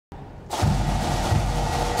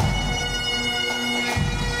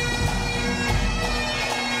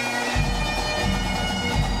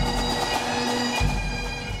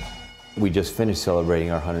We just finished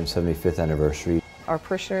celebrating our 175th anniversary. Our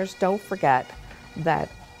parishioners don't forget that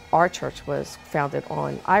our church was founded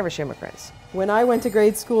on Irish immigrants. When I went to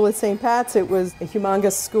grade school at St. Pat's, it was a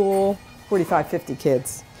humongous school, 45, 50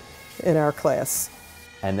 kids in our class.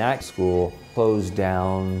 And that school closed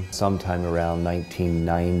down sometime around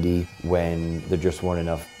 1990 when there just weren't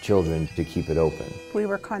enough children to keep it open. We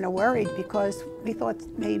were kind of worried because we thought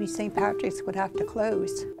maybe St. Patrick's would have to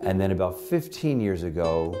close. And then about 15 years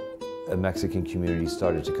ago, a Mexican community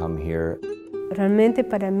started to come here. Realmente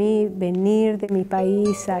para mí venir de mi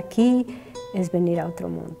país aquí es venir a otro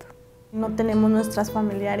mundo. No tenemos nuestras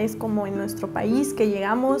familiares como en nuestro país, que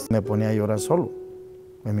llegamos. Me ponía a llorar solo,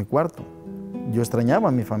 en mi cuarto. Yo extrañaba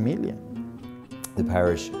a mi familia. The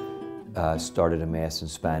parish started a mass in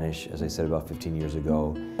Spanish, as I said, about 15 years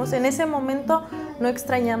ago. En ese momento no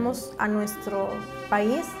extrañamos a nuestro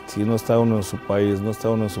país. Si no está uno en su país, no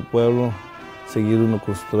está uno en su pueblo, seguir uno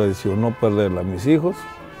con su tradición, no perderla. Mis hijos.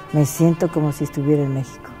 Me siento como si estuviera en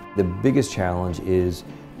México. The biggest challenge is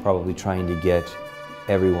probably trying to get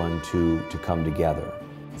everyone to come together.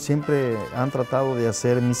 Siempre han tratado de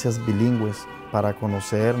hacer misas bilingües para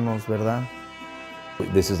conocernos, ¿verdad?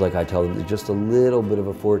 This is, like I tell them, just a little bit of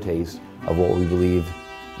a foretaste of what we believe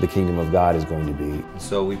the kingdom of God is going to be.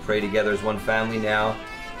 So we pray together as one family now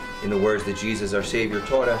in the words that Jesus, our Savior,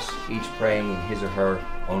 taught us, each praying in his or her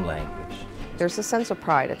own language. There's a sense of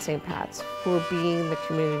pride at St. Pat's for being the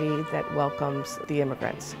community that welcomes the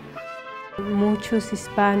immigrants. Muchos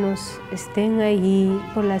hispanos estén allí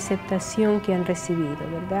por la aceptación que han recibido,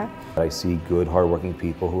 ¿verdad? I see good, hardworking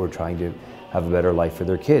people who are trying to have a better life for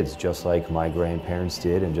their kids, just like my grandparents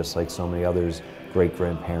did and just like so many others'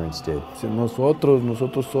 great-grandparents did. Si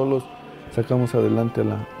nosotros solos sacamos adelante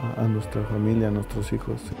a nuestra familia, a nuestros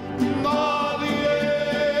hijos.